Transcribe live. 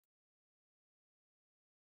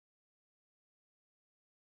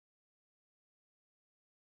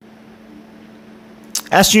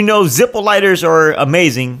As you know, Zippo lighters are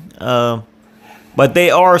amazing, but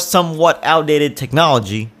they are somewhat outdated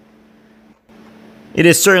technology. It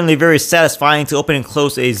is certainly very satisfying to open and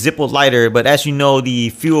close a Zippo lighter, but as you know, the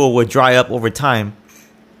fuel will dry up over time.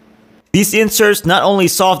 These inserts not only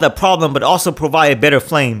solve that problem, but also provide a better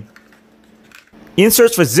flame.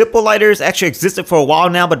 Inserts for Zippo lighters actually existed for a while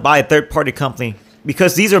now, but by a third-party company.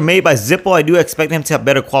 Because these are made by Zippo, I do expect them to have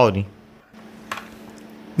better quality.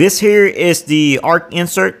 This here is the arc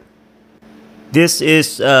insert. This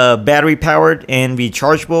is battery powered and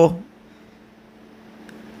rechargeable.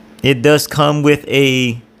 It does come with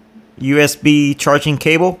a USB charging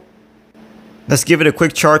cable. Let's give it a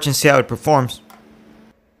quick charge and see how it performs.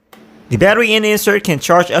 The battery in insert can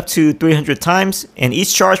charge up to 300 times, and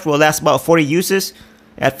each charge will last about 40 uses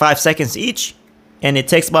at 5 seconds each, and it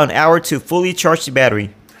takes about an hour to fully charge the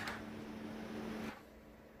battery.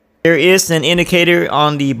 There is an indicator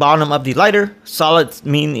on the bottom of the lighter. Solid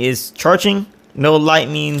means is charging, no light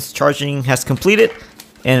means charging has completed,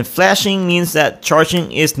 and flashing means that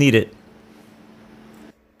charging is needed.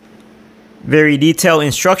 Very detailed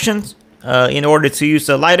instructions. In order to use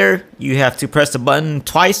the lighter, you have to press the button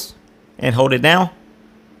twice and hold it down.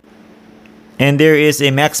 And there is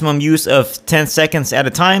a maximum use of 10 seconds at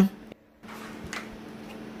a time.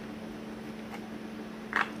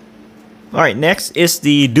 Alright, next is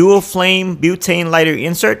the dual flame butane lighter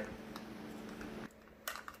insert.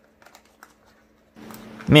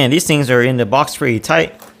 Man, these things are in the box pretty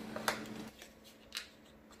tight.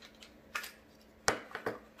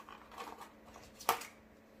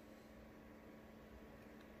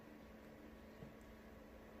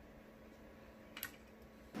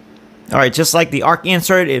 Alright, just like the arc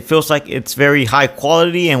insert, it feels like it's very high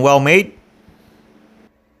quality and well made.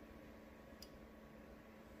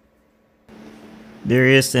 There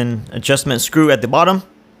is an adjustment screw at the bottom.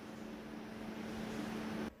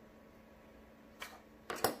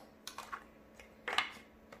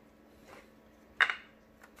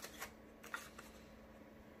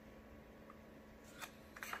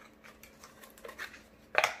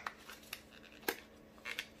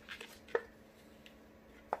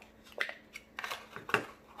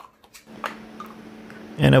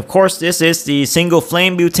 And of course, this is the single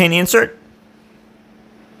flame butane insert.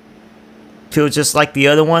 Feels just like the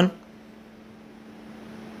other one.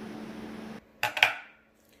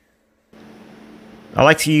 I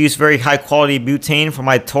like to use very high quality butane for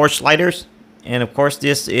my torch lighters. And of course,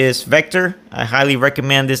 this is Vector. I highly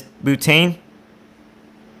recommend this butane.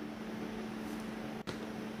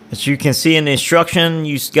 As you can see in the instruction,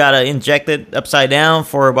 you just gotta inject it upside down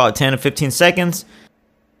for about 10 to 15 seconds.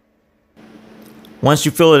 Once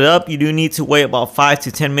you fill it up, you do need to wait about 5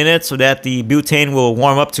 to 10 minutes so that the butane will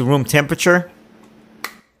warm up to room temperature.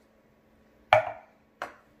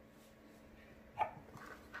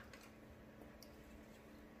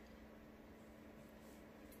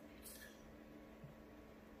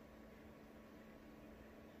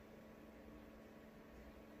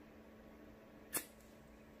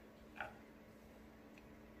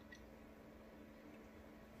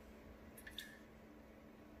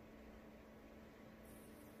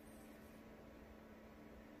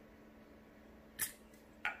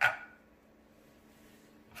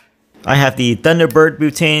 I have the Thunderbird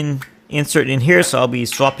butane insert in here, so I'll be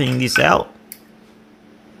swapping these out.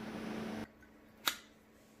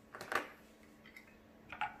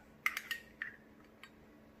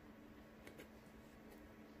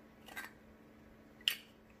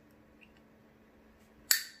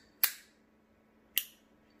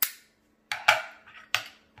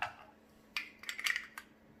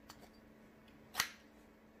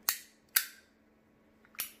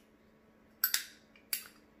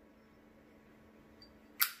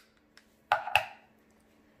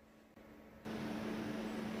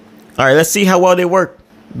 Alright, let's see how well they work.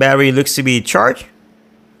 Battery looks to be charged.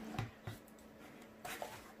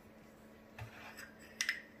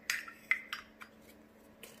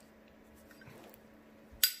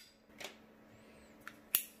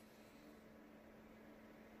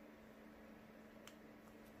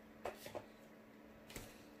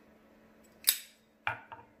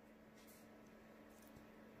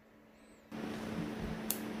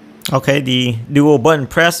 Okay, the dual button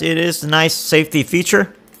press, it is a nice safety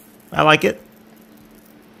feature. I like it.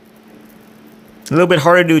 A little bit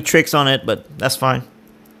harder to do tricks on it, but that's fine.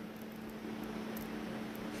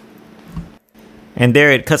 And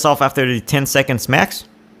there it cuts off after the 10 seconds max.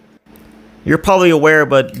 You're probably aware,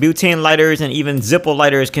 but butane lighters and even Zippo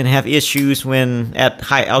lighters can have issues when at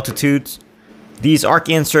high altitudes. These arc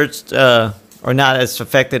inserts are not as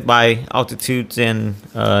affected by altitudes and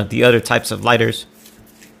the other types of lighters,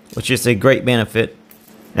 which is a great benefit.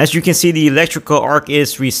 As you can see, the electrical arc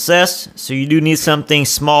is recessed, so you do need something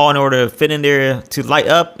small in order to fit in there to light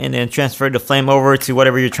up and then transfer the flame over to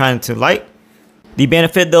whatever you're trying to light. The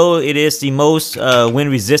benefit though, it is the most wind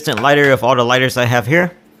resistant lighter of all the lighters I have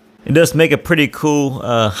here. It does make a pretty cool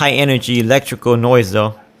high energy electrical noise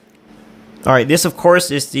though. Alright, this of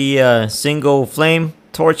course is the single flame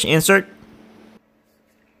torch insert.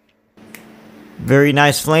 Very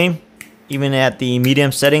nice flame, even at the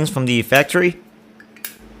medium settings from the factory.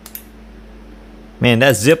 Man,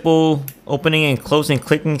 that Zippo opening and closing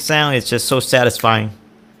clicking sound is just so satisfying.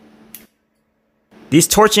 These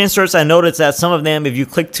torch inserts, I noticed that some of them, if you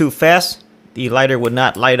click too fast, the lighter would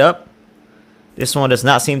not light up. This one does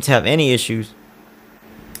not seem to have any issues.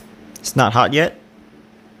 It's not hot yet.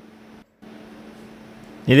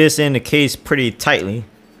 It is in the case pretty tightly,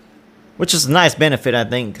 which is a nice benefit, I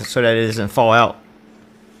think, so that it doesn't fall out.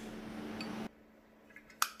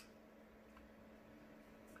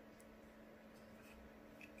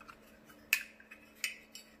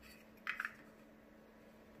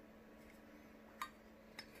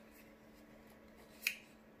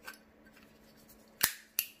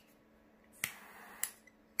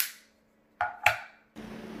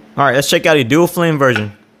 Alright, let's check out a dual flame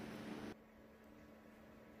version.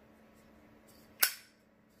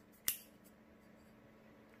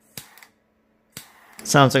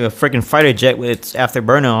 Sounds like a freaking fighter jet with its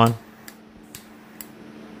afterburner on.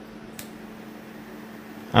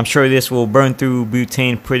 I'm sure this will burn through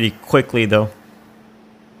butane pretty quickly though.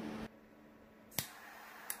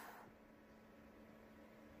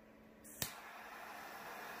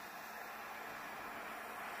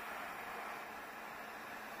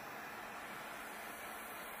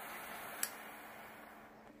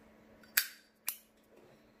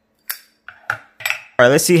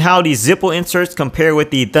 Alright, let's see how the Zippo inserts compare with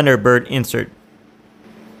the Thunderbird insert.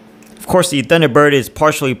 Of course, the Thunderbird is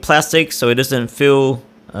partially plastic, so it doesn't feel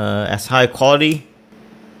as high quality.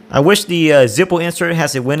 I wish the Zippo insert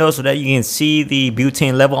has a window so that you can see the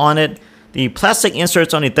butane level on it. The plastic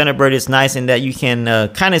inserts on the Thunderbird is nice in that you can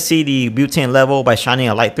kind of see the butane level by shining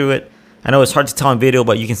a light through it. I know it's hard to tell in video,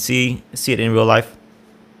 but you can see it in real life.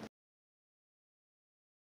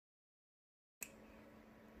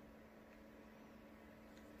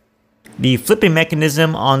 The flipping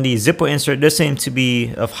mechanism on the Zippo insert does seem to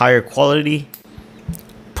be of higher quality.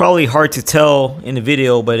 Probably hard to tell in the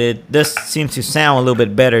video, but it does seem to sound a little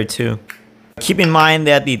bit better too. Keep in mind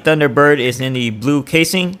that the Thunderbird is in the blue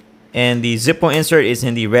casing and the Zippo insert is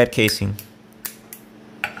in the red casing.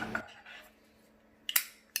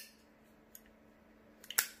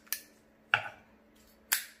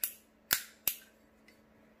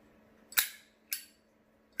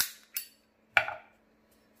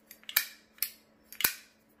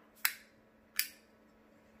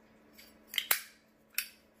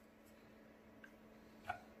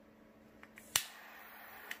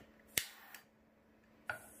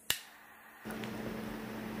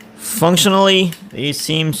 Functionally, they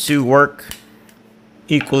seem to work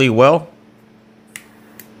equally well.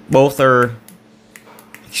 Both are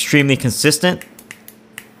extremely consistent.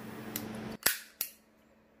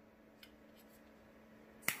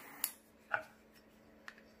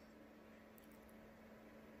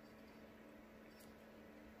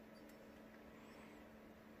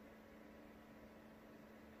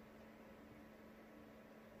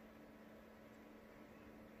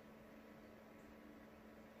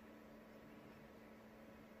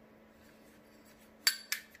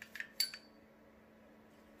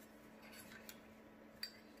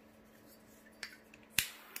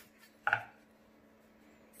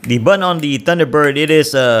 The button on the Thunderbird, it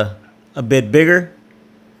is a bit bigger,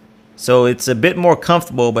 so it's a bit more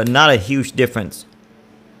comfortable, but not a huge difference.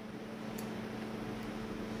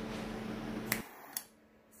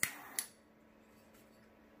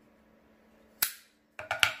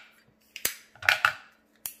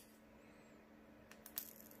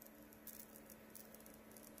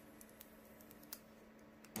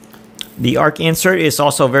 The arc insert is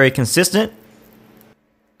also very consistent.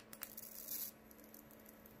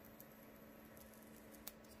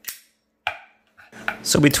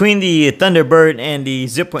 So between the Thunderbird and the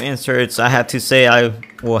Zippo inserts, I have to say I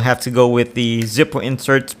will have to go with the Zippo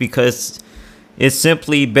inserts because it's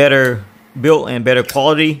simply better built and better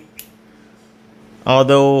quality.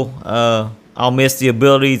 Although I'll miss the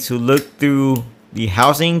ability to look through the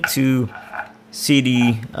housing to see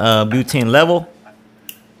the butane level.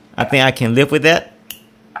 I think I can live with that.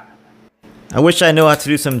 I wish I knew how to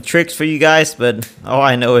do some tricks for you guys, but all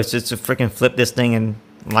I know is just to freaking flip this thing and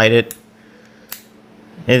light it.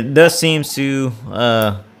 It does seem to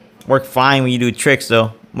work fine when you do tricks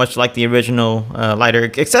though. much like the original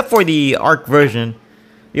lighter, except for the arc version.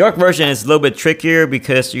 The arc version is a little bit trickier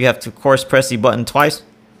because you have to, of course, press the button twice.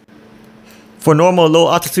 For normal low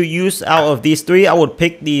altitude use out of these three, I would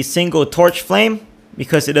pick the single torch flame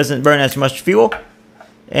because it doesn't burn as much fuel.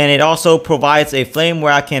 And it also provides a flame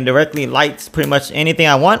where I can directly light pretty much anything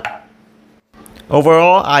I want.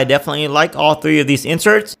 Overall, I definitely like all three of these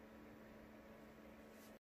inserts.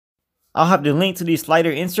 I'll have the link to these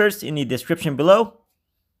lighter inserts in the description below.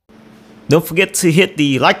 Don't forget to hit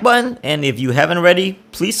the like button, and if you haven't already,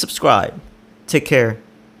 please subscribe. Take care.